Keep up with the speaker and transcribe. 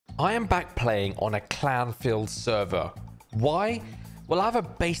I am back playing on a clan-filled server. Why? Well, I have a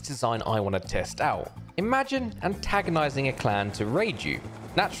base design I want to test out. Imagine antagonizing a clan to raid you.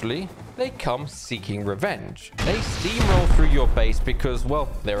 Naturally, they come seeking revenge. They steamroll through your base because, well,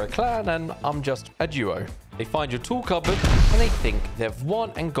 they're a clan and I'm just a duo. They find your tool cupboard and they think they've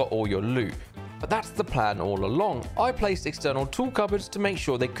won and got all your loot. But that's the plan all along. I placed external tool cupboards to make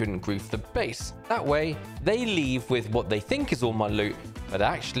sure they couldn't grief the base. That way, they leave with what they think is all my loot, but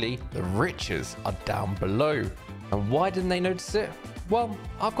actually, the riches are down below. And why didn't they notice it? Well,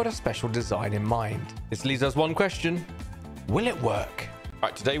 I've got a special design in mind. This leaves us one question. Will it work?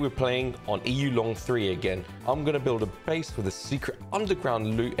 Right, today we're playing on EU Long 3 again. I'm gonna build a base with a secret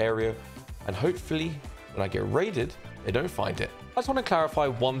underground loot area, and hopefully, when I get raided, they don't find it. I just want to clarify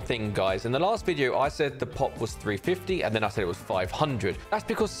one thing, guys. In the last video, I said the pop was 350 and then I said it was 500. That's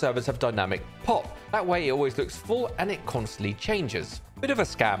because servers have dynamic pop. That way it always looks full and it constantly changes. Bit of a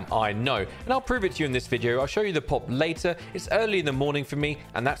scam, I know, and I'll prove it to you in this video. I'll show you the pop later. It's early in the morning for me,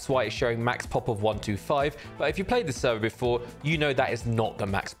 and that's why it's showing max pop of 125. But if you played the server before, you know that is not the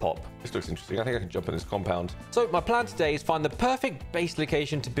max pop. This looks interesting. I think I can jump in this compound. So my plan today is find the perfect base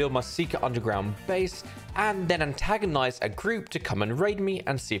location to build my secret underground base, and then antagonize a group to come and raid me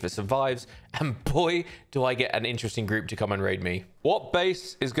and see if it survives. And boy, do I get an interesting group to come and raid me. What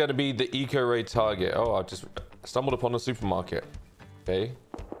base is going to be the eco raid target? Oh, I just stumbled upon a supermarket. Okay.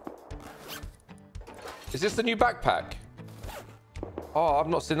 Is this the new backpack? Oh, I've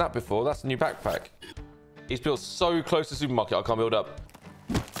not seen that before. That's the new backpack. He's built so close to the supermarket, I can't build up.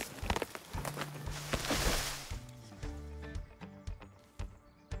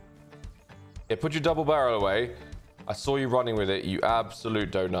 Yeah, put your double barrel away. I saw you running with it, you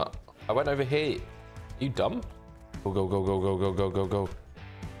absolute donut. I went over here. You dumb? Go, go, go, go, go, go, go, go, go.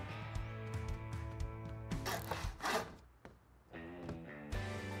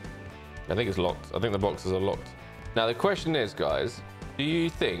 I think it's locked. I think the boxes are locked. Now, the question is, guys, do you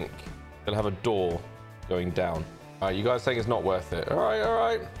think they'll have a door going down? All right, you guys saying it's not worth it. All right, all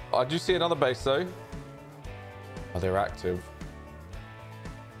right. I do see another base, though. Oh, they're active.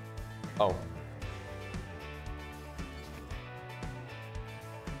 Oh.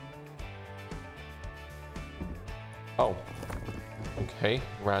 Oh. Okay,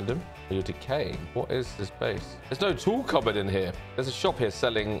 random. You're decaying. What is this base? There's no tool cupboard in here. There's a shop here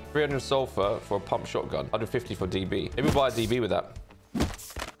selling 300 sulfur for a pump shotgun, 150 for DB. Maybe we'll buy a DB with that.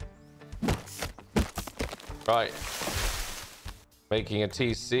 Right. Making a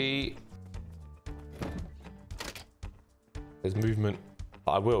TC. There's movement.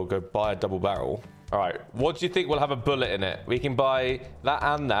 I will go buy a double barrel. All right. What do you think will have a bullet in it? We can buy that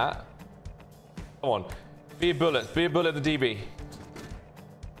and that. Come on. Be a bullet. Be a bullet at the DB.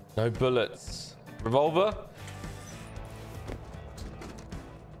 No bullets. Revolver?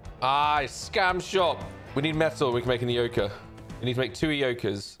 Ah, scam shop. We need metal. We can make an Eoka. We need to make 2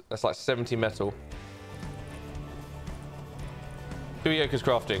 Eokas. That's like 70 metal. 2 Eokas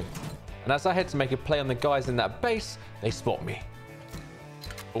crafting. And as I head to make a play on the guys in that base, they spot me.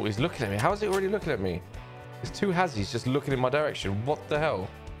 Oh, he's looking at me. How is he already looking at me? There's 2 Hazzies just looking in my direction. What the hell?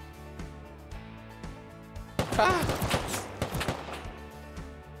 Ah!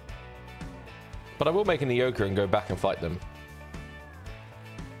 But I will make an Eoka and go back and fight them.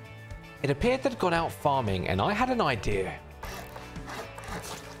 It appeared they'd gone out farming, and I had an idea.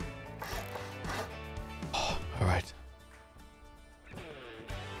 Oh, all right.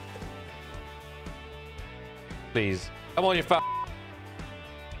 Please. Come on, you fat.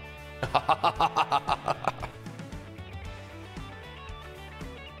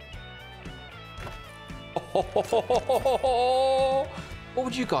 What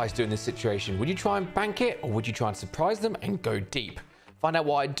would you guys do in this situation? Would you try and bank it, or would you try and surprise them and go deep? Find out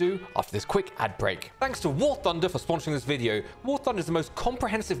what I do after this quick ad break. Thanks to War Thunder for sponsoring this video. War Thunder is the most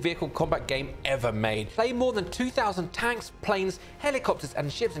comprehensive vehicle combat game ever made. Play more than 2,000 tanks, planes, helicopters,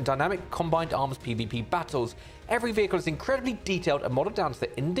 and ships in dynamic combined arms PvP battles. Every vehicle is incredibly detailed and modeled down to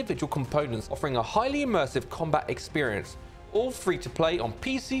their individual components, offering a highly immersive combat experience. All free to play on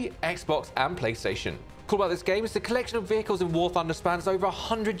PC, Xbox, and PlayStation. Cool about this game is the collection of vehicles in War Thunder spans over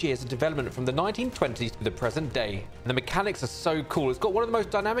 100 years of development from the 1920s to the present day. And the mechanics are so cool. It's got one of the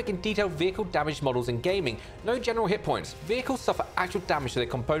most dynamic and detailed vehicle damage models in gaming. No general hit points. Vehicles suffer actual damage to their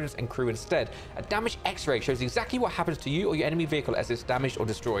components and crew instead. A damage X-ray shows exactly what happens to you or your enemy vehicle as it's damaged or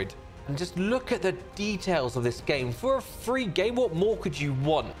destroyed. And just look at the details of this game. For a free game, what more could you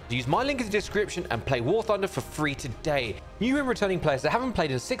want? Use my link in the description and play War Thunder for free today. New and returning players that haven't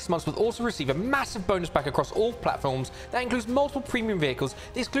played in 6 months will also receive a massive bonus pack across all platforms that includes multiple premium vehicles,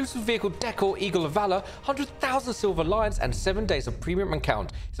 the exclusive vehicle Decor Eagle of Valor, 100,000 Silver Lions, and 7 days of premium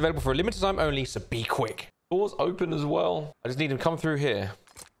account. It's available for a limited time only, so be quick. Doors open as well. I just need them to come through here.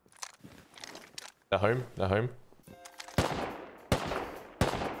 They're home. They're home.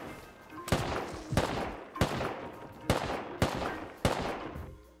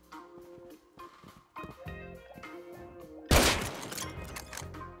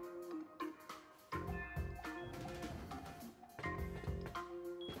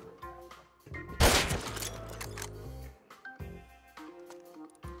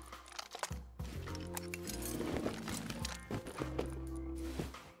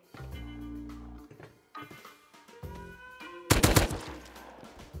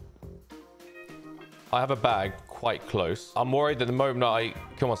 I have a bag quite close. I'm worried that the moment I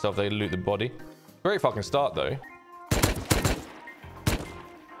kill myself, they loot the body. Great fucking start, though.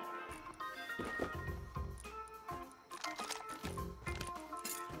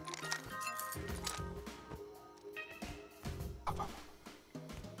 Oh,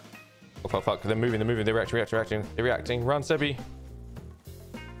 fuck, fuck. They're moving, they're moving. They're reacting. They're reacting. Run, Sebby.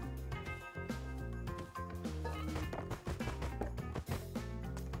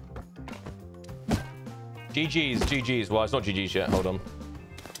 GG's. Well, it's not GG's yet. Hold on.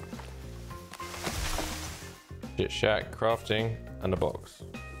 Shit shack, crafting, and a box.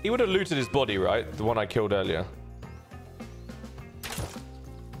 He would have looted his body, right? The one I killed earlier.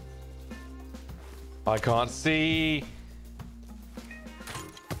 I can't see.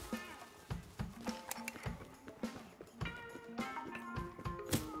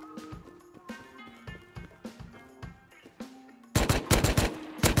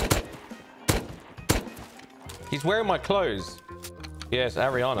 He's wearing my clothes. Yes,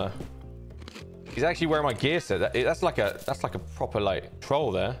 Ariana. He's actually wearing my gear set. That's like a proper like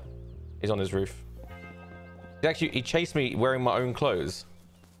troll there. He's on his roof. He chased me wearing my own clothes.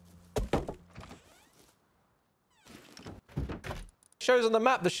 Shows on the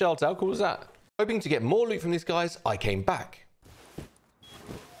map the shelter. How cool is that? Hoping to get more loot from these guys, I came back.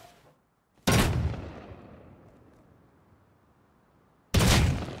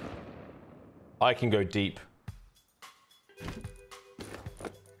 I can go deep.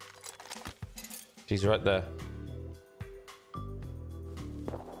 He's right there.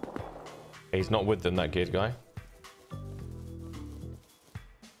 He's not with them, that geared guy.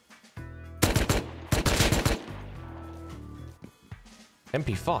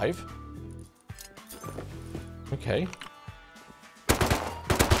 MP5? Okay.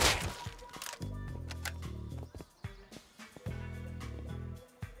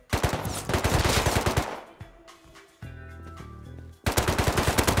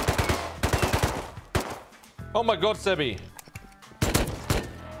 Oh my god, Sebby.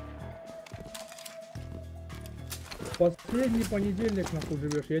 Последний понедельник нахуй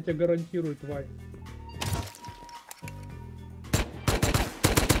живешь, я тебе гарантирую, тварь.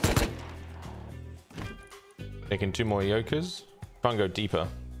 Taking 2 more yokers. Try and go deeper.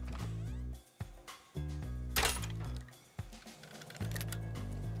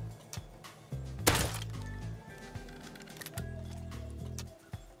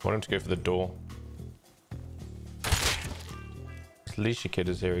 I want him to go for the door. Leisha kid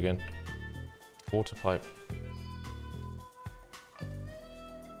is here again. Water pipe.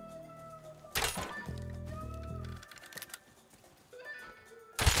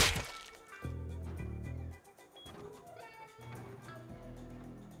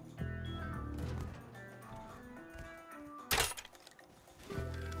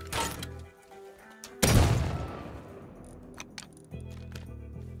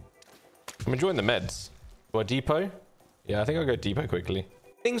 I'm enjoying the meds. Do I depot? Yeah, I think I'll go depot quickly.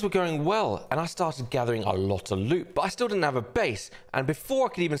 Things were going well, and I started gathering a lot of loot, but I still didn't have a base. And before I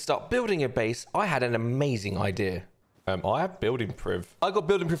could even start building a base, I had an amazing idea. I have building priv. I got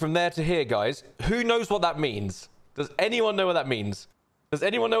building priv from there to here, guys. Who knows what that means? Does anyone know what that means? Does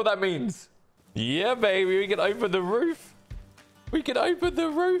anyone know what that means? Yeah, baby, we can open the roof. We can open the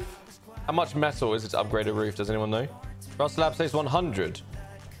roof. How much metal is it to upgrade a roof? Does anyone know? Rust Lab says 100.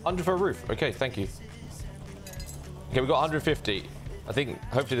 100 for a roof. Okay, thank you. Okay, we got 150. I think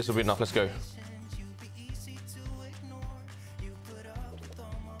hopefully this will be enough. Let's go.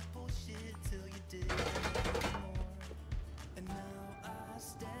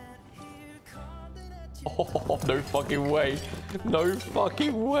 Oh, no fucking way. No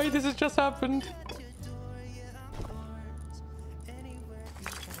fucking way. This has just happened.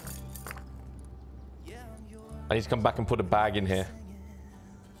 I need to come back and put a bag in here.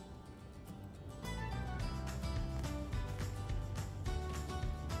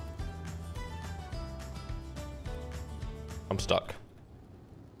 I'm stuck.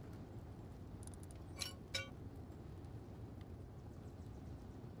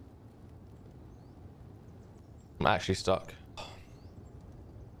 I'm actually stuck.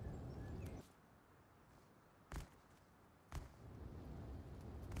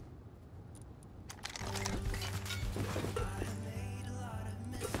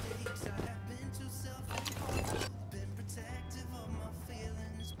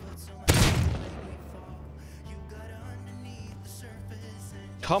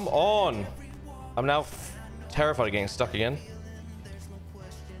 Come on! I'm now terrified of getting stuck again.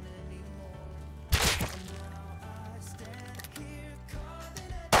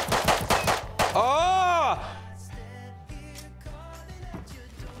 Ah!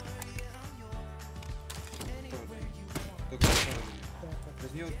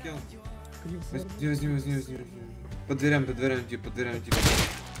 Клиффорд. Возьми. Под дверям, типа.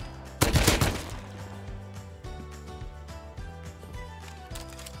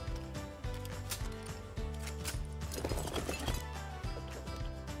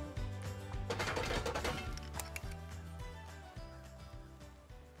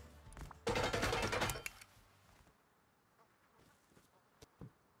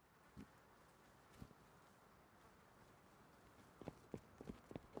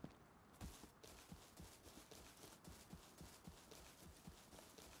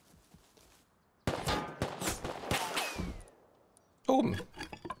 Oh.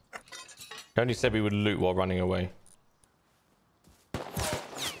 Only said we would loot while running away.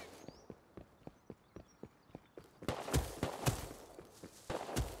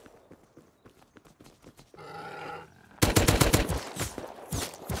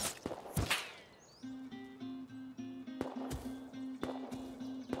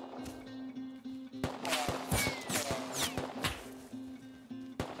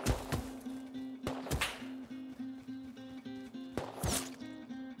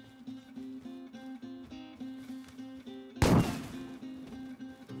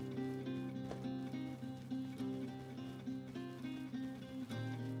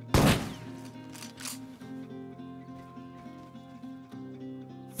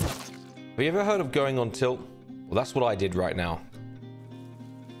 Have you ever heard of going on tilt? Well, that's what I did right now.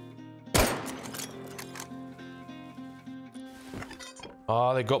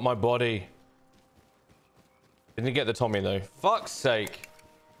 Ah, they got my body. Didn't get the Tommy though. Fuck's sake.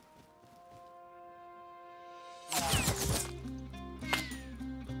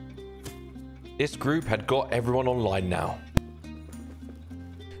 This group had got everyone online now.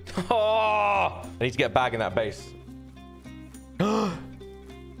 Oh, I need to get a bag in that base.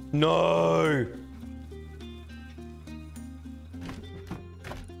 No!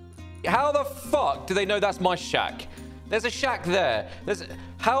 How the fuck do they know that's my shack? There's a shack there.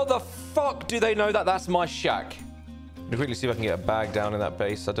 How the fuck do they know that that's my shack? Let me quickly see if I can get a bag down in that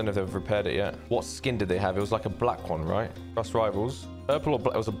base. I don't know if they've repaired it yet. What skin did they have? It was like a black one, right? Trust Rivals. Purple or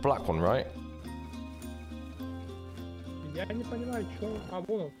black? It was a black one, right? Я не понимаю, что... А,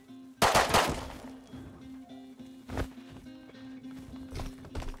 вон он.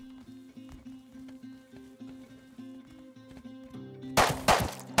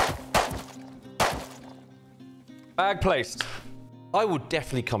 Bag placed. I will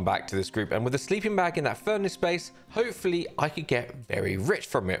definitely come back to this group, and with a sleeping bag in that furnace space, hopefully I could get very rich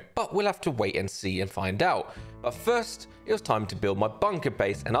from it, but we'll have to wait and see and find out. But first, it was time to build my bunker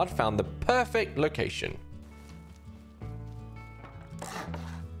base, and I'd found the perfect location.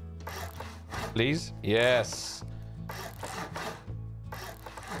 Please? Yes.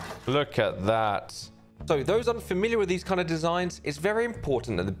 Look at that. So those unfamiliar with these kind of designs, it's very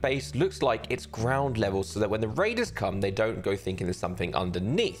important that the base looks like it's ground level so that when the raiders come, they don't go thinking there's something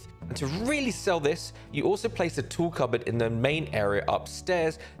underneath. And to really sell this, you also place a tool cupboard in the main area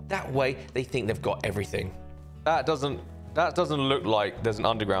upstairs. That way they think they've got everything. That doesn't look like there's an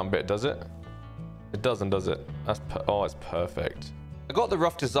underground bit, does it? It doesn't, does it? Oh, it's perfect. I got the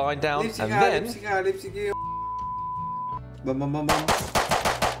rough design down, and then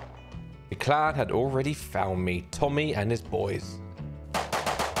the clan had already found me, Tommy and his boys.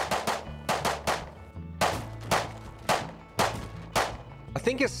 I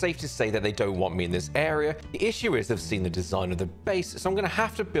think it's safe to say that they don't want me in this area. The issue is they've seen the design of the base, so I'm going to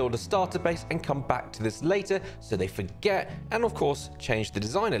have to build a starter base and come back to this later so they forget, and of course change the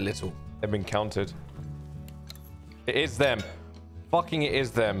design a little. They've been counted. It is them. Fucking it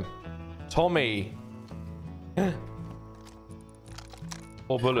is them. Tommy.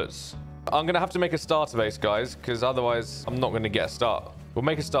 4 bullets. I'm going to have to make a starter base, guys, because otherwise I'm not going to get a start. We'll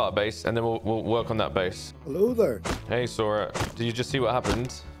make a starter base, and then we'll work on that base. Hello there. Hey, Sora. Did you just see what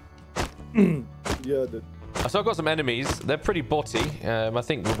happened? Yeah, I did. So I've got some enemies. They're pretty botty. I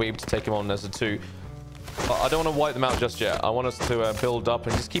think we'll be able to take them on as a 2. But I don't want to wipe them out just yet. I want us to build up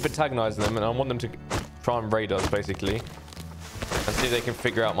and just keep antagonizing them. And I want them to try and raid us, basically. And see if they can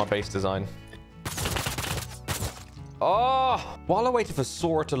figure out my base design. Oh! While I waited for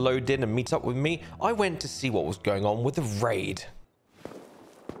Sora to load in and meet up with me, I went to see what was going on with the raid.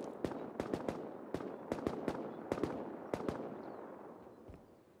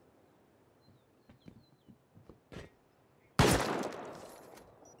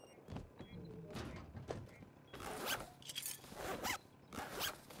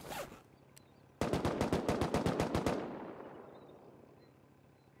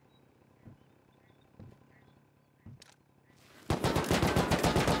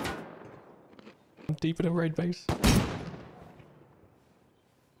 Deep in a raid base.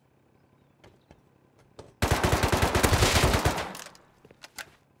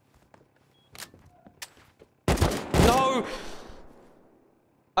 No!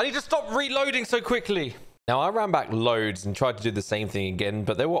 I need to stop reloading so quickly. Now, I ran back loads and tried to do the same thing again,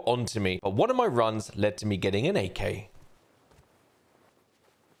 but they were onto me. But one of my runs led to me getting an AK.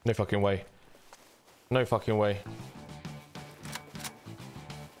 No fucking way. No fucking way.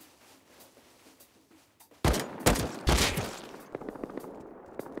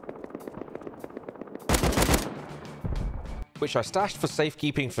 Which I stashed for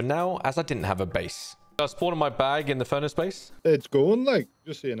safekeeping for now, as I didn't have a base. I spawned my bag in the furnace base. It's going like,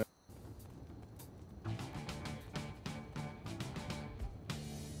 just seeing it.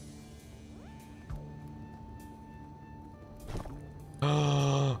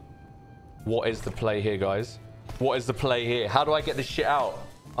 What is the play here, guys? What is the play here? How do I get this shit out?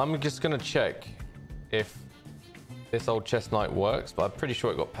 I'm just gonna check if this old chest knight works, but I'm pretty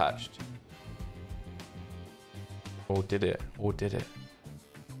sure it got patched. Or did it? Or did it?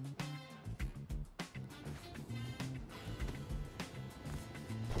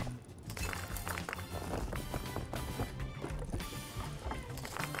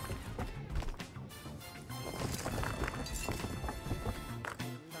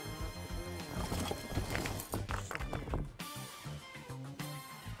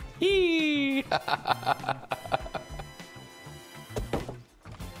 Eee!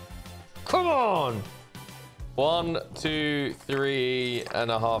 Come on! 1, 2,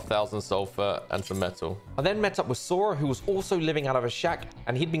 3,500 sulfur and some metal. I then met up with Sora, who was also living out of a shack,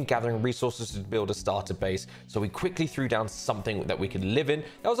 and he'd been gathering resources to build a starter base. So we quickly threw down something that we could live in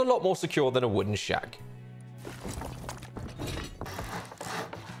that was a lot more secure than a wooden shack.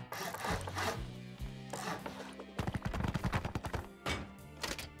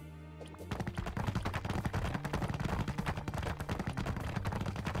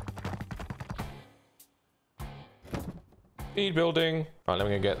 Speed building. All right,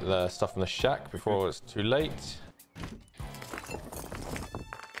 let me go get the stuff from the shack before it's too late.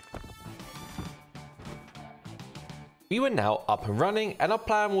 We were now up and running, and our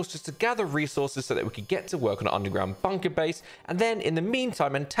plan was just to gather resources so that we could get to work on an underground bunker base, and then in the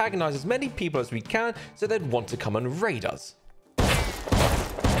meantime antagonize as many people as we can so they'd want to come and raid us.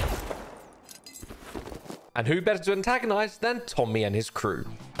 And who better to antagonize than Tommy and his crew?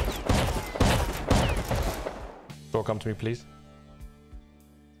 Door, come to me, please.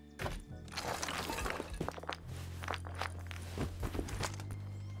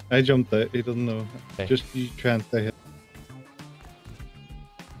 I jumped out. He doesn't know. Okay. Just you try and stay here.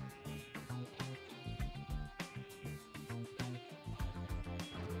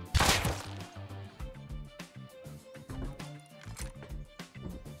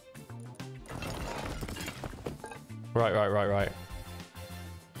 Right.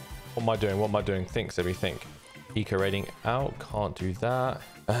 What am I doing? What am I doing? Think, Sebby, think. Eco rating out. Can't do that.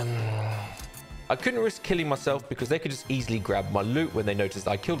 I couldn't risk killing myself because they could just easily grab my loot when they noticed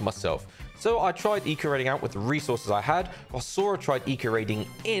I killed myself. So I tried eco rating out with the resources I had, while Sora tried eco rating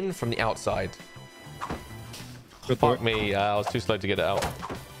in from the outside. Fuck me, I was too slow to get it out.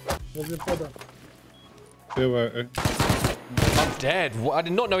 I'm dead. I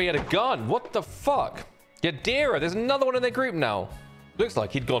did not know he had a gun. What the fuck? Yadira, there's another one in their group now. Looks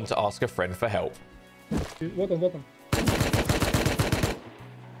like he'd gone to ask a friend for help. Вот он.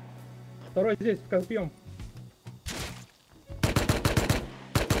 Второй здесь, копьем.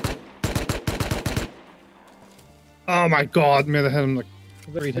 Oh my god, man, I hit him like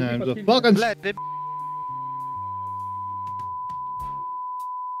 3 times. The fucking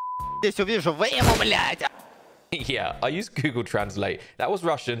Здесь увижу, вы ему, блядь! Yeah, I used Google Translate. That was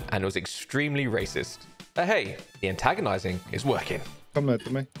Russian and it was extremely racist. But hey, the antagonizing is working. Come out to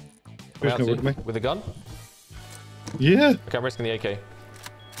me. Coming out Pushing over to me. with a gun? Yeah. Okay, I'm risking the AK.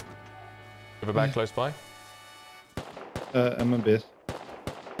 Give a back close by. I'm in base.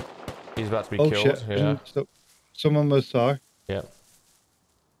 He's about to be Oh killed. shit. Yeah. Someone was SAR. Yeah.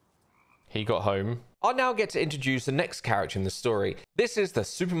 He got home. I'll now get to introduce the next character in the story. This is the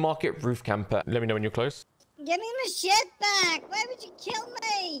supermarket roof camper. Let me know when you're close. Give me my shit back! Why would you kill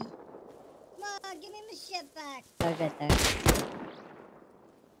me? Come on, give me my shit back. Oh, good there.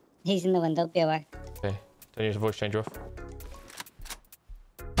 He's in the window, be aware. Okay. Don't use the voice changer off.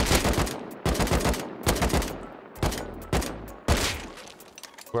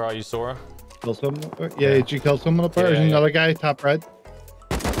 Where are you, Sora? Kill someone. Yeah, did you kill someone up there? There's another guy, top red.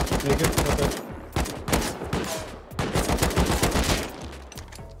 Naked, top red.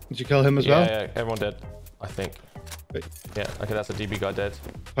 Did you kill him as well? Yeah, everyone dead, I think. Wait. Yeah, okay, that's a DB guy dead.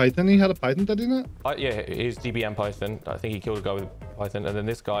 Python, he had a Python, did he not? Yeah, he's DB and Python. I think he killed a guy with Python, and then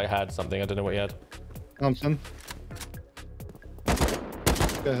this guy had something. I don't know what he had. Thompson. Go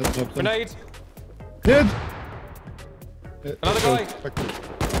ahead, Thompson. Grenade! Hit! Another guy!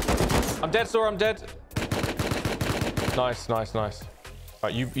 I'm dead, Sora, I'm dead. Nice, nice, nice.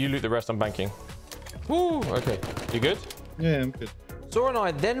 Alright, you loot the rest, I'm banking. Woo! Okay, you good? Yeah, I'm good. Sora and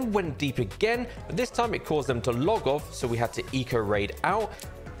I then went deep again, but this time it caused them to log off, so we had to eco raid out.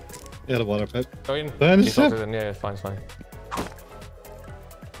 Yeah, the water pit. Go in. Then He's locked in. Yeah, it's fine, it's fine.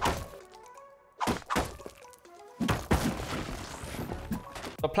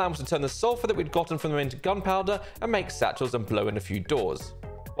 The plan was to turn the sulfur that we'd gotten from them into gunpowder and make satchels and blow in a few doors.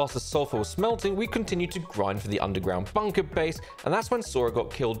 Whilst the sulfur was smelting, we continued to grind for the underground bunker base, and that's when Sora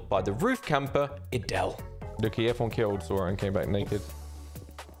got killed by the roof camper, Idel. Look, everyone killed Sora and came back naked.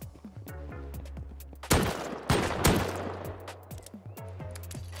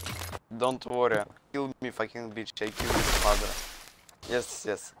 Don't worry, kill me fucking bitch, I kill your father. Yes,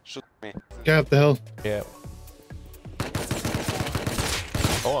 yes, shoot me. Get up the hill. Yeah.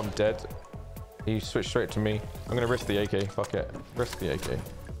 Oh, I'm dead. He switched straight to me. I'm gonna risk the AK, fuck it. Risk the AK.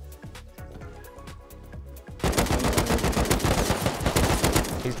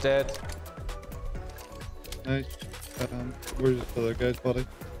 He's dead. Nice. Where's the other guy's body?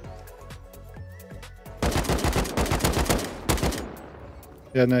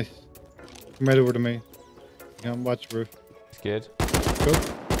 Yeah, nice. Come right over to me. You can watch the roof. He's good. Go.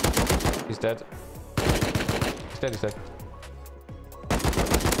 He's dead. He's dead, he's dead.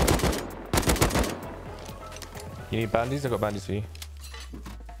 You need bandies? I've got bandies for you.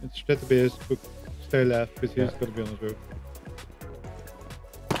 It's straight to base, but stay left because he's Yeah. going to be on his roof.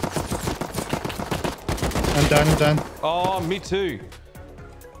 I'm down. Oh, me too.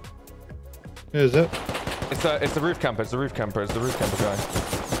 Who is it? It's the roof camper. It's the roof camper. It's the roof camper guy.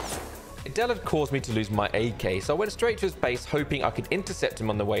 Idel had caused me to lose my AK, so I went straight to his base hoping I could intercept him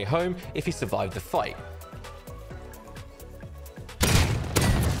on the way home if he survived the fight.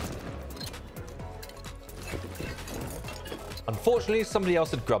 Unfortunately, somebody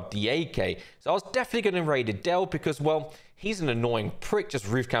else had grabbed the AK, so I was definitely going to raid Idel because, well, he's an annoying prick just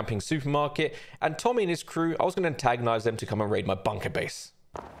roof camping supermarket, and Tommy and his crew, I was going to antagonize them to come and raid my bunker base.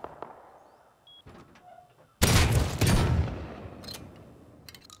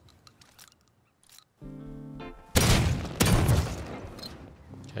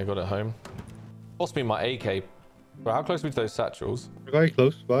 Okay, got it home. Lost me my AK. Bro, how close are we to those satchels? We're very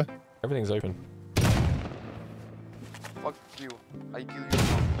close, bye. Everything's open. Fuck you, I kill you.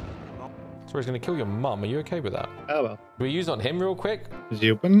 No? So he's going to kill your mum. Are you okay with that? Ah well. Do we use it on him real quick? Is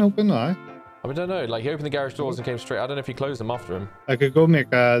he open? Open, aye. I don't know. Like, he opened the garage doors and came straight. I don't know if he closed them after him. I could go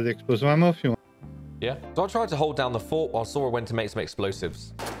make the explosive ammo if you want. Yeah. So I tried to hold down the fort while Sora went to make some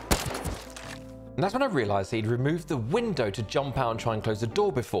explosives. And that's when I realized he'd removed the window to jump out and try and close the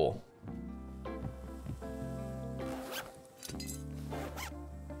door before.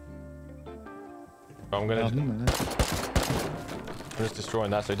 I'm just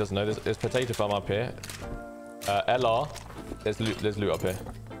destroying that so he doesn't know. There's potato farm up here. LR. There's loot up here.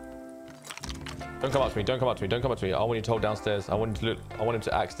 Don't come up to me. Don't come up to me. Don't come up to me. I want you to hold downstairs. I want him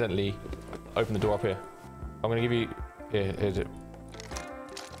to accidentally open the door up here. I'm gonna give you. Here's it.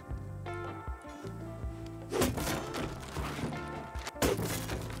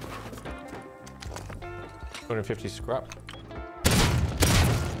 $250 scrap.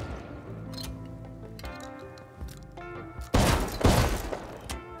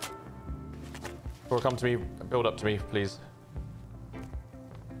 Or come to me, build up to me, please.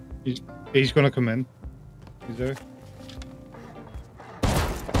 He's gonna come in. He's there.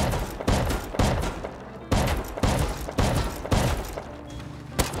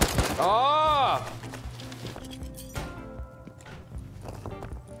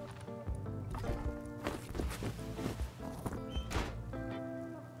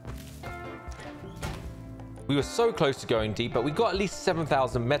 We were so close to going deep, but we got at least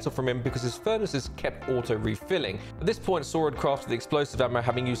 7,000 metal from him because his furnaces kept auto refilling. At this point, Saw had crafted the explosive ammo,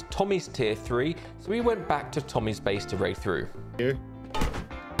 having used Tommy's tier 3, so we went back to Tommy's base to raid through. Here.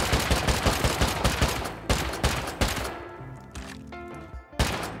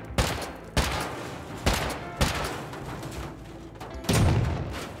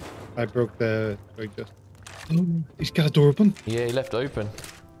 I broke the break just. Oh, he's got a door open. Yeah, he left open.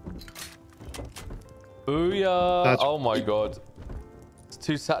 Booyah! Oh my god. It's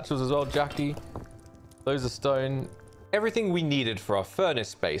 2 satchels as well, Jackie. Those are stone. Everything we needed for our furnace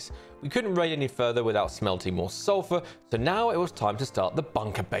space. We couldn't raid any further without smelting more sulfur, so now it was time to start the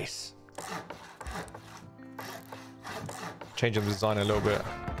bunker base. Changing the design a little bit.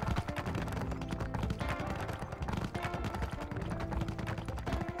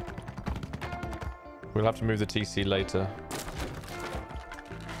 We'll have to move the TC later.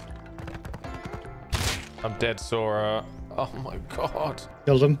 I'm dead, Sora. Oh my god.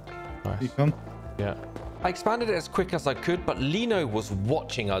 Killed him. Nice. You come. Yeah. I expanded it as quick as I could, but Lino was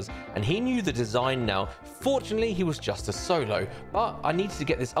watching us and he knew the design now. Fortunately, he was just a solo, but I needed to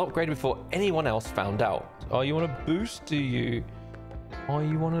get this upgraded before anyone else found out. Oh, you want a boost, do you? Oh,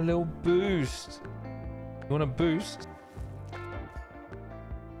 you want a little boost? You want a boost?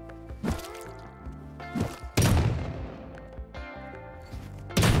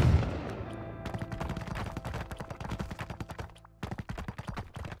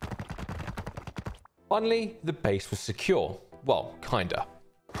 Finally, the base was secure. Well, kinda.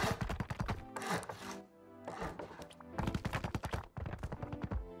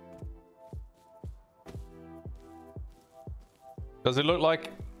 Does it look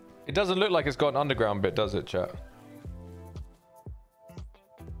like... It doesn't look like it's got an underground bit, does it, chat?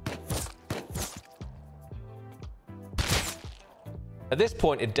 At this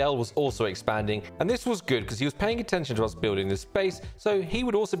point, Adele was also expanding, and this was good because he was paying attention to us building this base, so he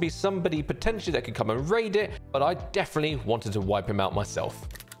would also be somebody potentially that could come and raid it, but I definitely wanted to wipe him out myself.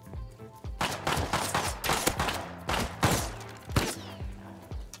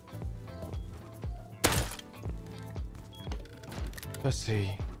 Let's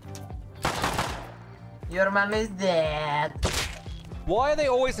see. Your mom is dead. Why are they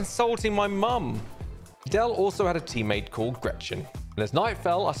always insulting my mum? Adele also had a teammate called Gretchen. And as night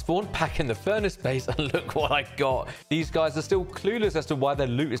fell, I spawned back in the furnace base and look what I got. These guys are still clueless as to why their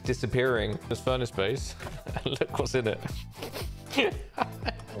loot is disappearing. This furnace base, look what's in it.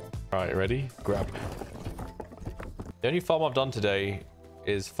 All right, ready? Grab. The only farm I've done today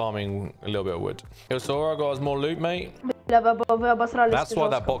is farming a little bit of wood. Yo, Sora, I got us more loot, mate. That's why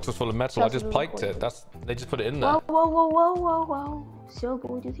that box was full of metal. I just piked it. They just put it in there. Wow. So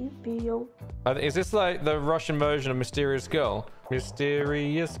good to see you. Is this like the Russian version of Mysterious Girl?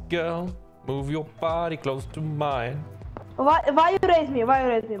 Mysterious girl, move your body close to mine. Why you raid me? Why you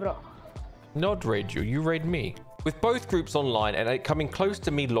raid me, bro? Not raid you, you raid me. With both groups online and it coming close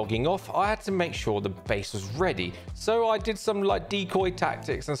to me logging off, I had to make sure the base was ready. So I did some like decoy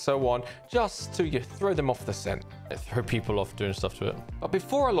tactics and so on, just to throw them off the scent. Throw people off doing stuff to it. But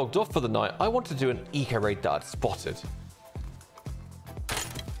before I logged off for the night, I wanted to do an eco raid that I'd spotted.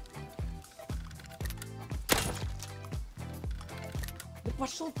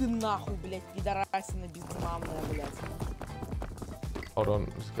 Пошел ты нахуй, блядь, пидорасина безмамная, блядь. Hold on,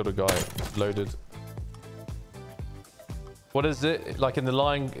 just got a guy loaded. What is it? Like in the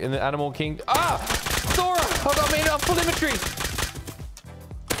Lion, in the Animal King? Ah! Sora! Hold on, man, I'm full inventory!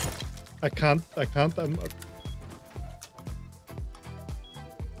 I can't. I'm...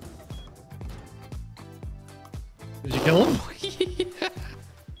 Did you kill him? Yeah.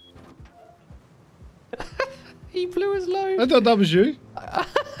 He blew his load. I thought that was you.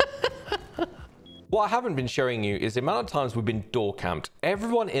 What I haven't been showing you is the amount of times we've been door camped.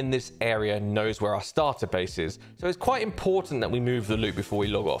 Everyone in this area knows where our starter base is, so it's quite important that we move the loot before we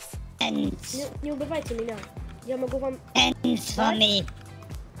log off. Ends. Не убивайте меня. Я могу вам... Ends for me.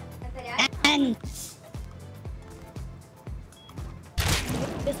 Ends.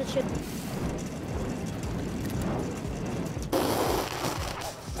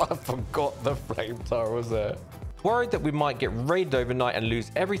 I forgot the flame tower was there. Worried that we might get raided overnight and lose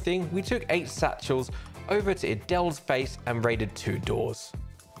everything, we took 8 satchels over to Adele's face and raided 2 doors.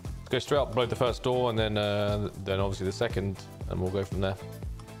 Let's go straight up, blow the first door, and then obviously the second, and we'll go from there.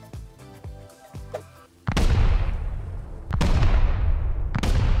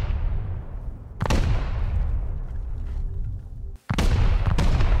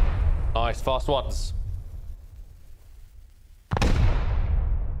 Nice, fast ones.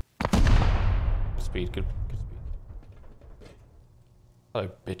 Good speed, good speed. Hello,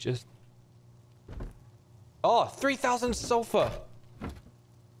 bitches. Oh, 3,000 sulfur.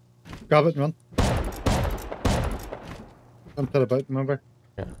 Grab it and run. Don't tell about, remember?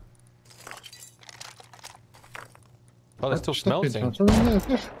 Yeah. Oh, they're still Stop being smelting.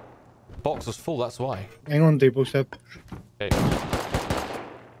 transferred. Yeah, Box was full, that's why. hang on, Debo Seb. Okay.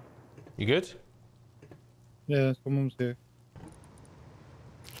 You good? Yeah, someone's here.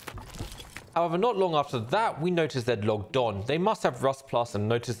 However, not long after that, we noticed they'd logged on. They must have Rust Plus and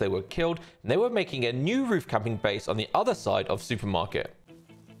noticed they were killed, and they were making a new roof camping base on the other side of supermarket.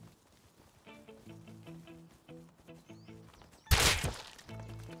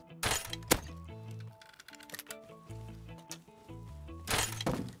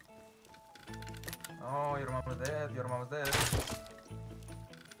 Oh, your mom is dead. Your mom is dead.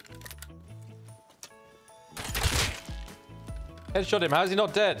 Headshot him. How's he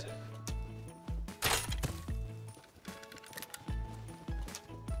not dead?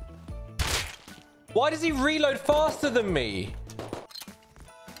 Why does he reload faster than me?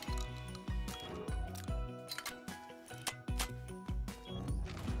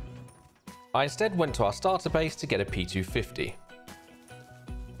 I instead went to our starter base to get a P250.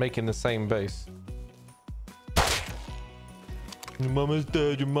 Making the same base. Your mama's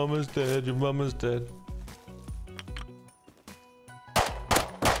dead, your mama's dead, your mama's dead.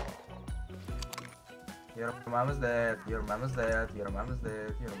 Your mom is dead. Your mom is dead. Your mom is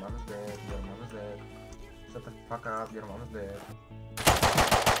dead. Your mom is dead. Your mom is dead. Shut the fuck up. Your mom is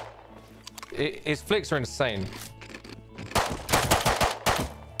dead. His flicks are insane.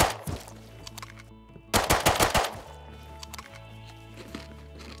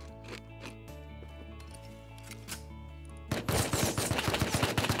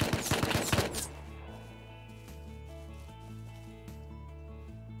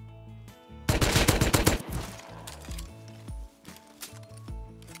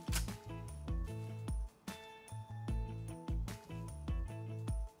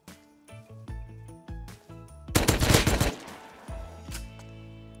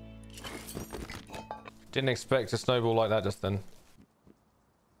 Didn't expect a snowball like that just then.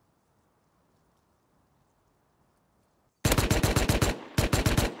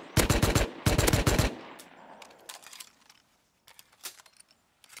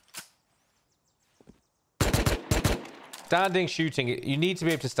 Standing shooting. You need to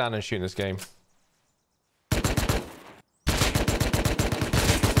be able to stand and shoot in this game.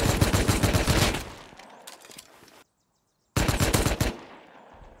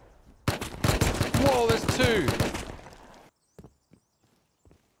 Whoa, there's two.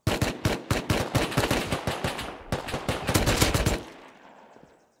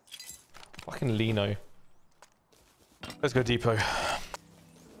 Fucking Lino. Let's go depot.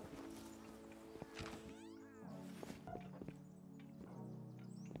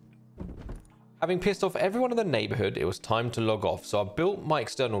 Having pissed off everyone in the neighborhood, it was time to log off. So I built my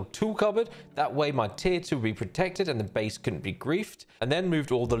external tool cupboard. That way my tier 2 would be protected and the base couldn't be griefed. And then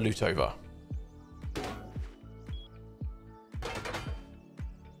moved all the loot over.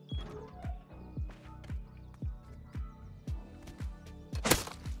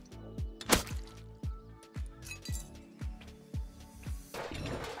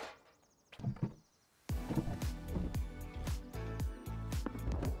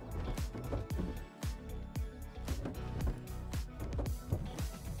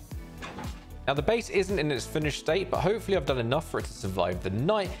 Now the base isn't in its finished state, but hopefully I've done enough for it to survive the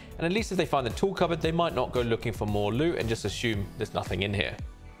night, and at least if they find the tool cupboard, they might not go looking for more loot and just assume there's nothing in here.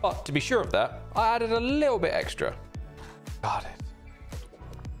 But to be sure of that, I added a little bit extra. Got it.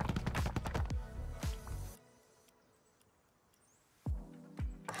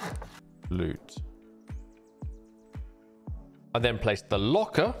 Loot. I then placed the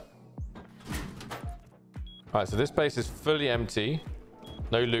locker. Alright, so this base is fully empty.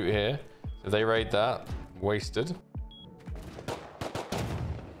 No loot here. If they raid that, wasted.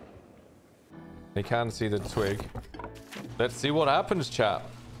 They can see the twig. Let's see what happens, chat.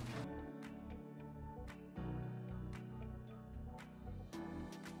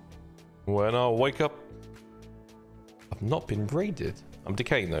 When I wake up, I've not been raided. I'm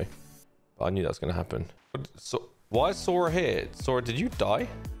decaying though, but I knew that was going to happen. So why is Sora here? Sora, did you die?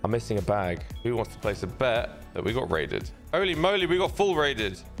 I'm missing a bag. Who wants to place a bet that we got raided? Holy moly, we got full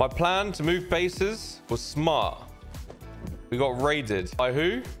raided. My plan to move bases was smart. We got raided. By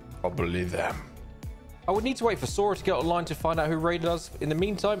who? Probably them. I would need to wait for Sora to get online to find out who raided us. In the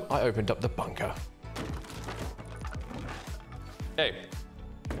meantime, I opened up the bunker. Okay,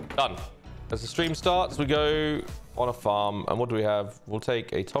 done. As the stream starts, we go on a farm. And what do we have? We'll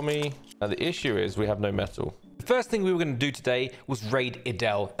take a Tommy. Now the issue is we have no metal. The first thing we were going to do today was raid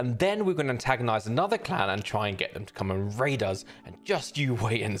Idel, and then we're going to antagonize another clan and try and get them to come and raid us. And just you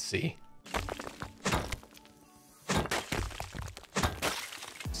wait and see.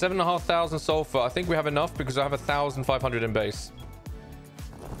 7,500 sulfur. I think we have enough because I have 1,500 in base.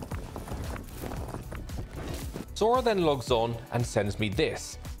 Sora then logs on and sends me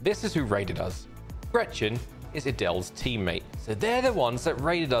this. This is who raided us. Gretchen is Idel's teammate. So they're the ones that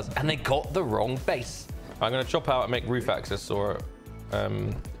raided us and they got the wrong base. I'm going to chop out and make roof access, Sora. Give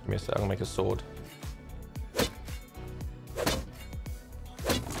me a sec, I'm going to make a sword.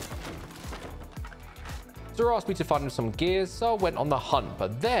 Sora asked me to find him some gears, so I went on the hunt.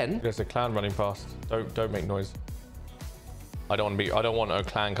 But then there's a clan running past. Don't make noise. I don't want a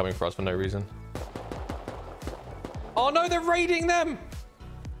clan coming for us for no reason. Oh no, they're raiding them!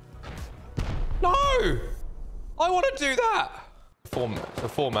 No! I want to do that! The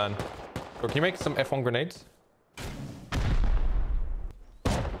four-man. Can you make some F1 grenades?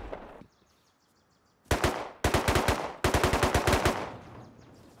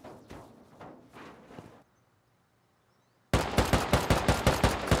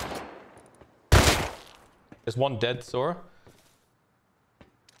 There's one dead, Sora.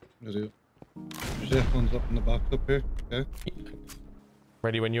 There's F1's up in the box up here. Okay.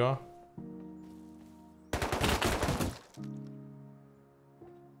 Ready when you are.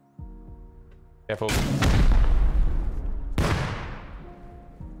 Careful.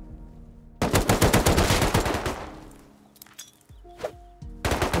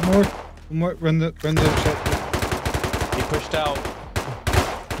 One more. Run the shot. He pushed out.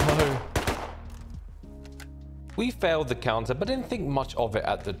 No. We failed the counter, but didn't think much of it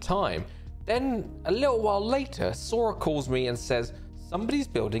at the time. Then, a little while later, Sora calls me and says, somebody's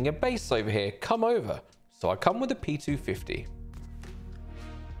building a base over here, come over. So I come with a P250.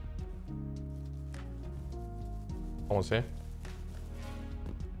 Someone's here.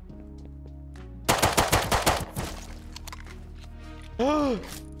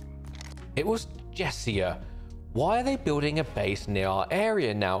 It was Jessia. Why are they building a base near our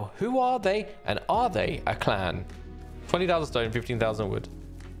area now? Who are they? And are they a clan? 20,000 stone, 15,000 wood.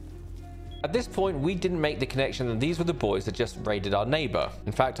 At this point, we didn't make the connection that these were the boys that just raided our neighbor.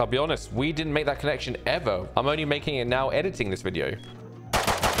 In fact, I'll be honest, we didn't make that connection ever. I'm only making it now editing this video.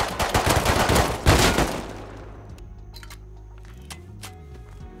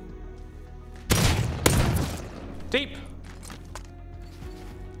 Deep.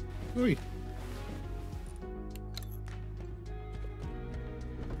 Oi.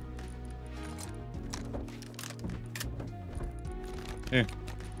 Here.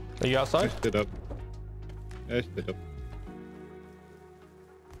 Are you outside? I stood up. I stood up.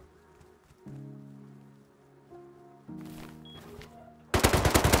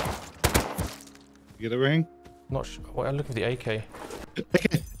 You get a ring? Not sure. Wait, I'm looking for the AK.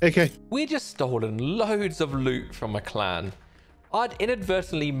 AK. We just stolen loads of loot from a clan. I'd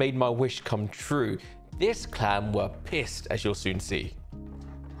inadvertently made my wish come true. This clan were pissed, as you'll soon see.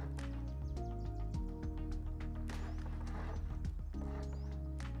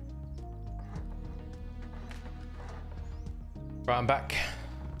 Right, I'm back.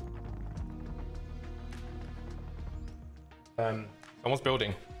 Someone's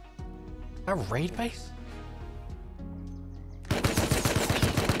building. A raid base?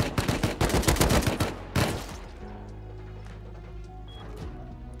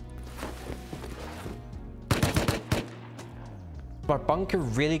 My bunker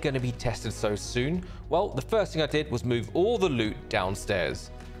really going to be tested so soon? Well, the first thing I did was move all the loot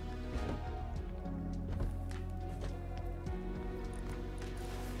downstairs.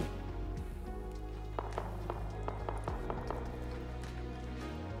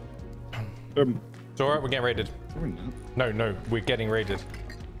 It's alright, we're getting raided. No, we're getting raided.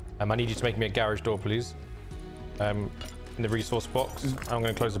 I need you to make me a garage door, please. In the resource box. I'm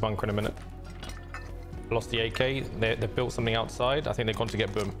going to close the bunker in a minute. Lost the AK. They built something outside. I think they've gone to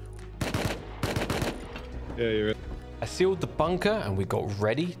get boom. Yeah, you're right. I sealed the bunker and we got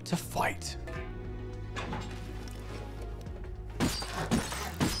ready to fight.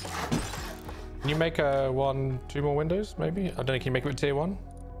 Can you make two more windows, maybe? I don't know, can you make it with tier 1?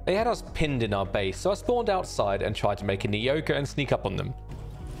 They had us pinned in our base, so I spawned outside and tried to make a Nyoka and sneak up on them.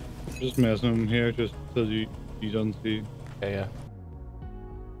 Just messing them here, just so you don't see. Yeah.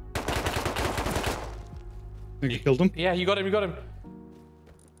 Think you killed him? Yeah, you got him.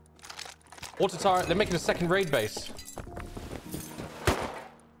 Water turret, they're making a second raid base.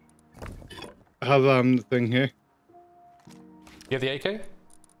 I have the thing here. You have the AK?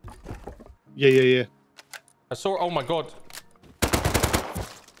 Yeah. I saw. Oh my god.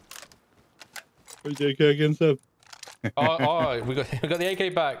 JK against Seb. Oh, we got the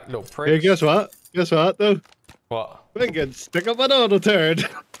AK back. Little prick. Hey, guess what? Guess what, though? What? We can stick up an auto turret.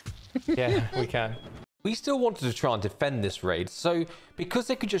 Yeah, we can. We still wanted to try and defend this raid, so because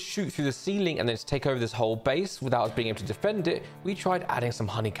they could just shoot through the ceiling and then just take over this whole base without us being able to defend it, we tried adding some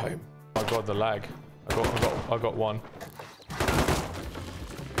honeycomb. Oh god, the lag. I got one.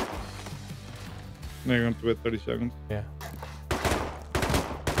 Now you're going to wait 30 seconds. Yeah.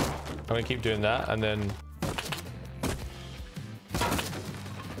 I'm gonna keep doing that and then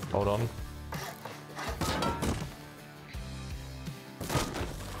hold on.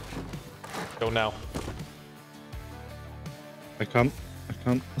 Go now. I can't.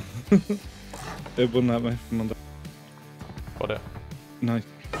 It wouldn't let me. Come on. Got it. Nice.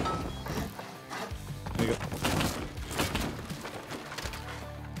 There you go.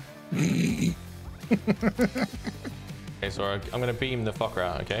 Okay, so I'm gonna beam the fucker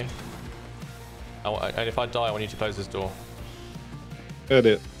out, okay? And if I die, I want you to close this door. Got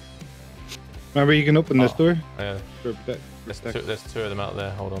it. Remember, you can open this door. Yeah. For protect. There's two of them out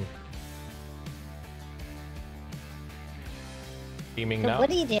there. Hold on. Beaming So now. what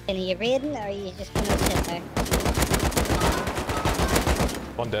are you doing? Are you raiding or are you just gonna sit there?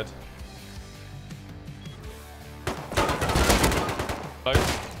 One dead.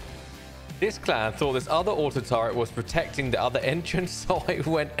 Close. This clan thought this other auto turret was protecting the other entrance, so I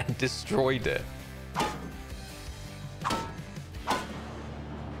went and destroyed it.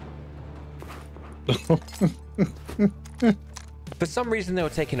 For some reason, they were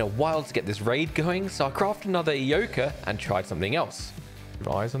taking a while to get this raid going, so I crafted another Ioka and tried something else. Have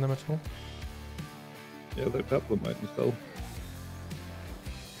eyes on them at all? Yeah, they're couple of mountains still.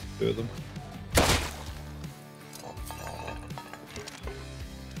 Two of them.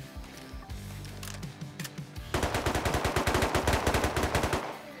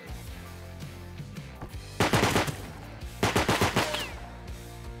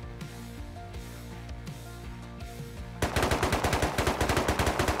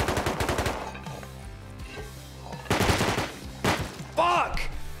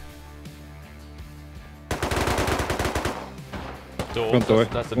 Door. Front door.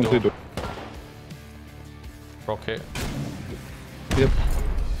 That's the One, door. two door. Rocket. Yep.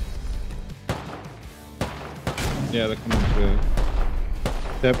 Yeah, they're coming through.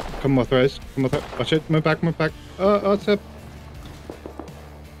 Yep, come with us. Come with us. Watch it. Move back, move back. Oh, Seb.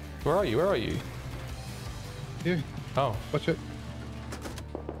 Where are you? Where are you? Here. Oh. Watch it.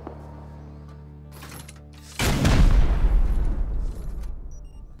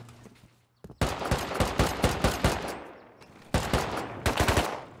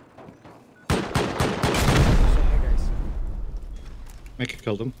 Make it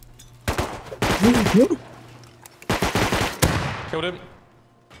kill them. Killed him.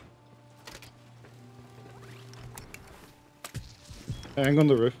 Hang on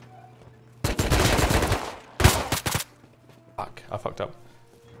the roof. Fuck, I fucked up.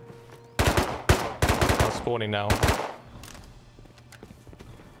 I'm spawning now.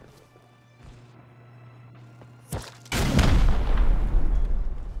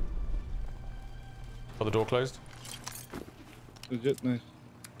 Got the door closed. Legit nice.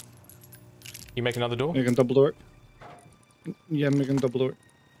 You make another door? Making double door. Yeah, making double door.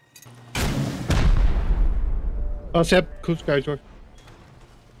 Oh, Seb, cool sky door.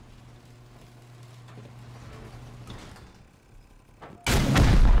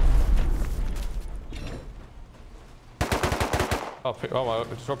 Oh, oh my,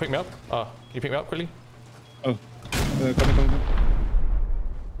 just pick me up. Oh, can you pick me up quickly? Oh, come.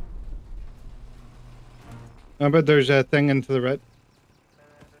 But there's a thing into the red.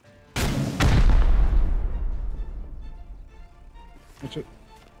 Watch it.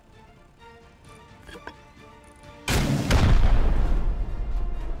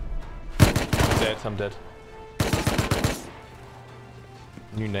 I'm dead.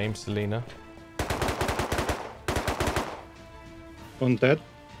 New name, Selena. One dead.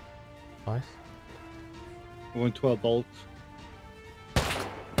 Nice. 112 bolts.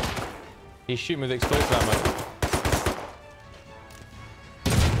 He's shooting with explosive ammo.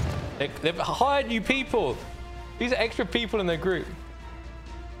 They've hired new people. These are extra people in their group.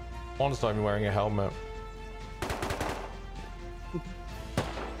 One's not even wearing a helmet.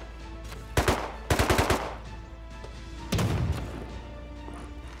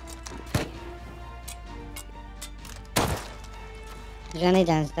 There's any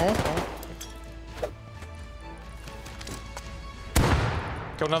downstairs?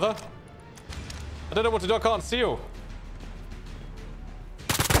 Kill another. I don't know what to do. I can't seal.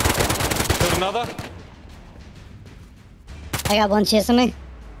 Killed another. I got one chasing me.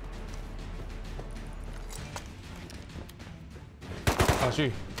 That's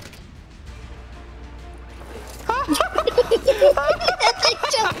you. I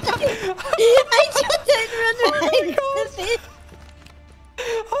jumped out and ran right into the face.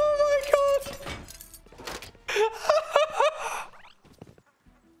 Oh my god!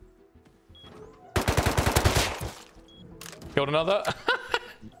 Killed another.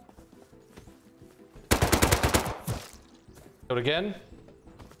 Killed again.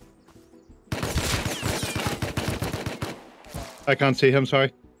 I can't see him,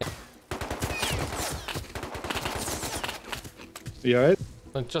 sorry. You alright?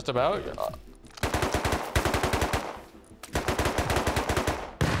 Just about.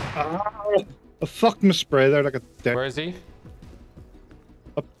 I fucked my spray there like a dick. Where is he?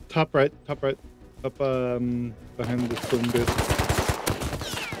 Up top right. Up behind the stone base.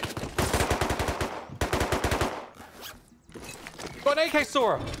 Got an AK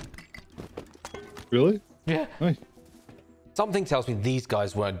Sora. Really? Yeah. Nice. Something tells me these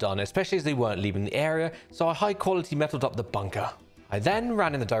guys weren't done, especially as they weren't leaving the area, so I high quality metaled up the bunker. I then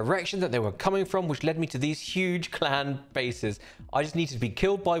ran in the direction that they were coming from, which led me to these huge clan bases. I just needed to be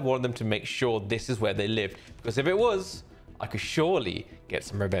killed by one of them to make sure this is where they lived, because if it was, I could surely get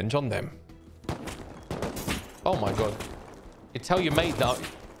some revenge on them. Oh my god. You tell your mate that.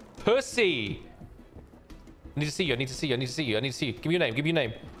 Pussy! I need to see you, I need to see you, I need to see you, I need to see you. Give me your name, give me your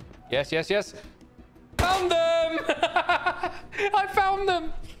name. Yes, yes, yes. Found them! I found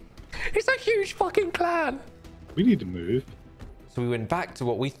them! It's a huge fucking clan! We need to move. So we went back to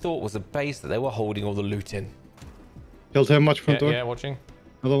what we thought was a base that they were holding all the loot in. Killed him, watch front door. Yeah, watching.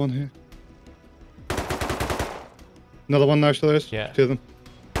 Another one here. Another one now, so there's Yeah. two of them.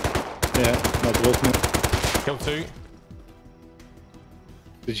 Yeah, not both now. Killed two.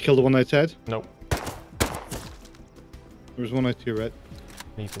 Did you kill the one outside? Nope. There was one out to your right.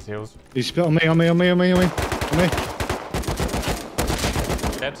 Needs his heals. He's spit on me.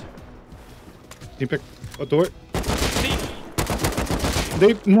 Dead. He picked a door. Deep.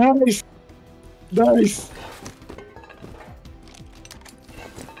 Deep. Nice. Nice.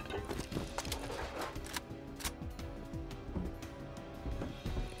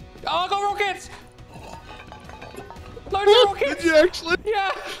 Oh, I got rockets! Loads of rockets! Did you actually?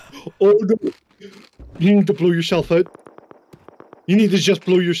 Yeah! Oh no. You need to blow yourself out. You need to just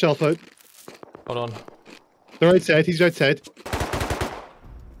blow yourself out. Hold on. They're outside. He's outside.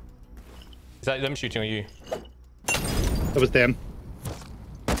 Is that them shooting or you? That was them.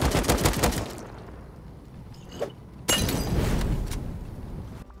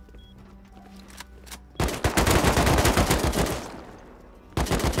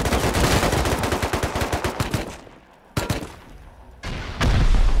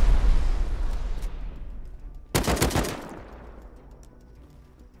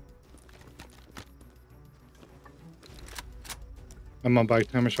 I'm on back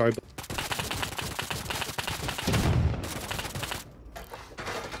timer, sorry.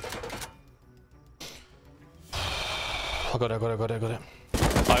 I got it.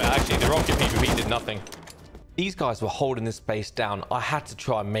 Actually, the rocket PvP did nothing. These guys were holding this base down. I had to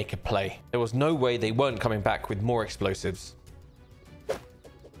try and make a play. There was no way they weren't coming back with more explosives.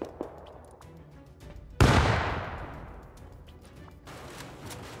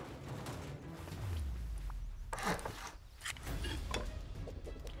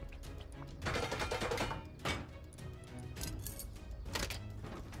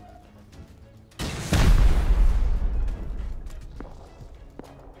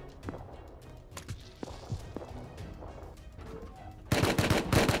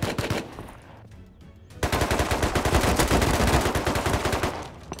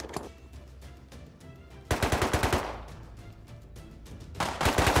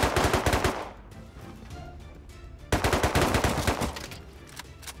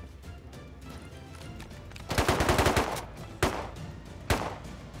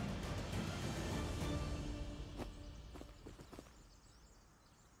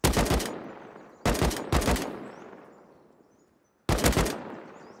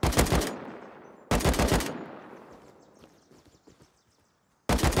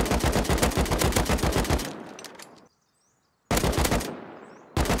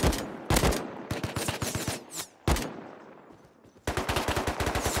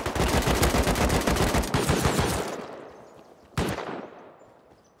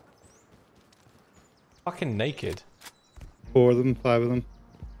 Fucking naked. 4 of them, 5 of them.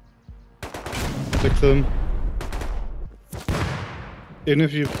 6 of them. Even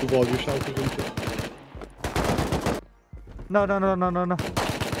if you wall yourself against it. No.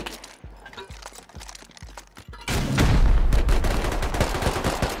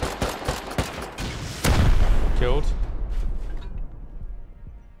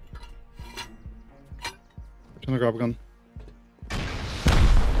 gonna grab a gun.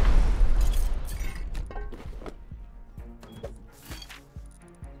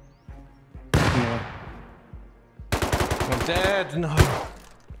 I'm dead. No.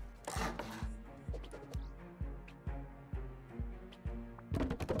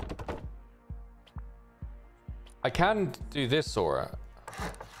 I can do this, Sora.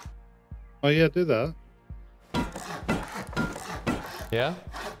 Oh yeah, do that. Yeah?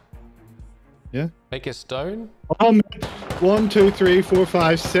 Yeah. Make it stone? Oh, man. 1, 2, 3, 4,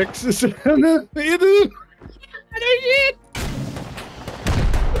 5, 6, 7, 8. There's it!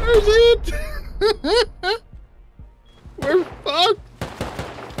 There's it! We're fucked!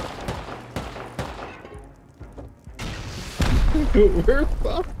 We're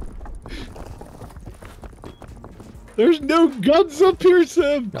fucked! There's no guns up here,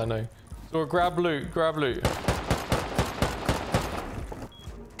 Seb! I know. So grab loot, grab loot.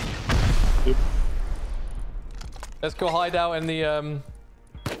 Yep. Let's go hide out in the Have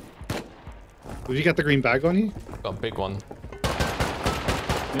you got the green bag on you? got a big one.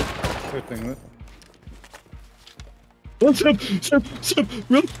 Yep. Good thing, that. Run, Seb!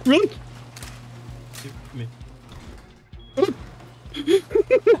 Run! Me.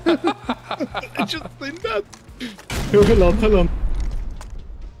 I just seen that! Hold on.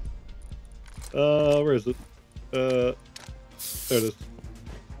 Where is it? There it is.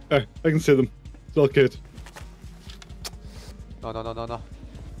 There, I can see them. It's all good. No.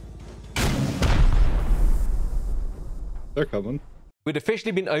 They're coming. We'd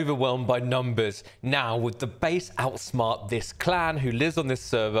officially been overwhelmed by numbers. Now, would the base outsmart this clan who lives on this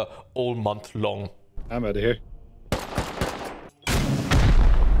server all month long? I'm out of here.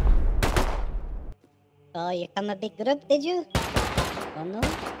 Oh, you come a big group, did you? Oh no.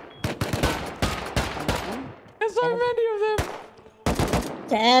 There's so many of them.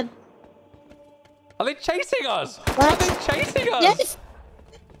 Seb. Are they chasing us? What? Are they chasing us? Yes.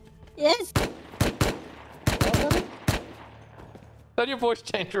 Yes. Hold on. Turn your voice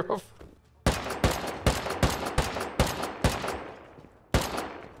changer off.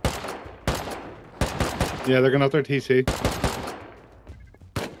 Yeah, they're going after TC.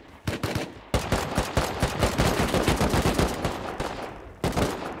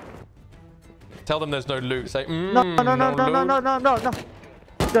 Tell them there's no loot. Say, No. loot. No.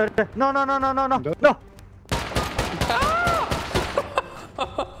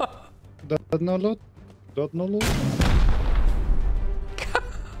 No loot? No loot?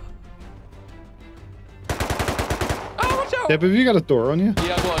 Watch out! Yeah, but have you got a door on you?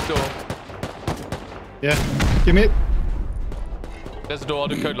 Yeah, I got a door. Yeah. Give me it. There's a door. I'll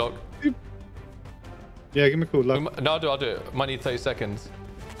do code lock. Yeah, give me a code lock. No, I'll do it. Might need 30 seconds.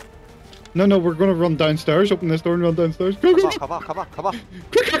 No, we're gonna run downstairs. Open this door and run downstairs. Go! Come on.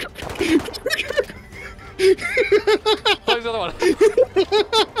 Close the other one.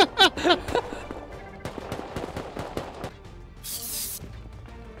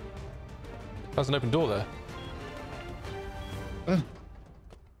 There's an open door there.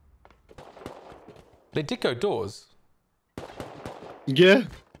 They did go doors. Yeah.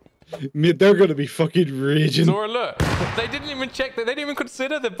 Mate, they're gonna be fucking raging. Zora, look. They didn't even check that. They didn't even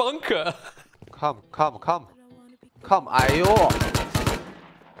consider the bunker. Come. Ayo.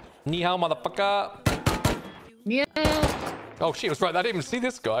 Ni hao, motherfucker. Yeah. Oh shit, I was right. I didn't even see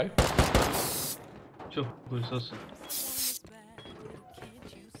this guy.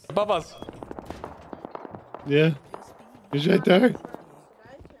 Above us. Yeah. He's right there.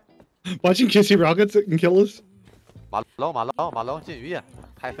 Watching Kissy rockets that can kill us. 马龙禁渔，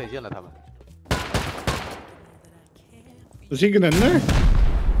太费劲了他们。 Is he getting in there?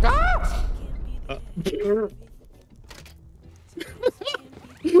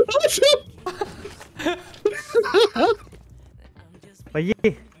我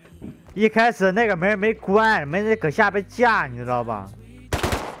一开始那个门没关，没人搁下边架，你知道吧？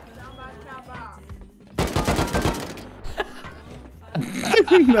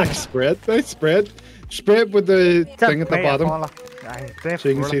 Nice spread. Spread with the thing at the bottom. So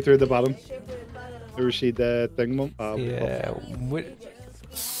you can see through the bottom. Ever see the thing? Yeah.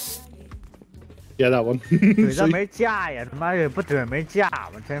 Yeah, that one. 怼着没架呀，他妈也不怼没架，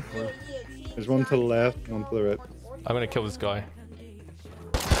我真服了。 There's one to the left, one to the right. I'm gonna kill this guy.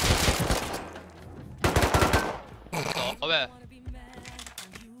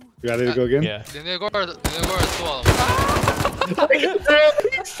 You ready to go again? Yeah. I can't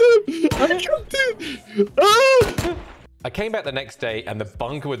do it! Ah! I came back the next day and the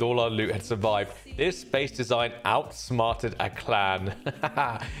bunker with all our loot had survived. This base design outsmarted a clan.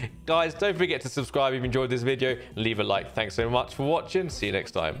 Guys, don't forget to subscribe if you enjoyed this video. Leave a like. Thanks so much for watching. See you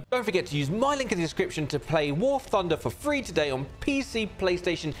next time. Don't forget to use my link in the description to play War Thunder for free today on PC,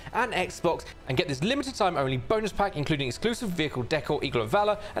 PlayStation, and Xbox, and get this limited time only bonus pack, including exclusive vehicle decor, Eagle of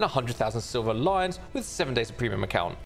Valor, and 100,000 silver lions with 7 days of premium account.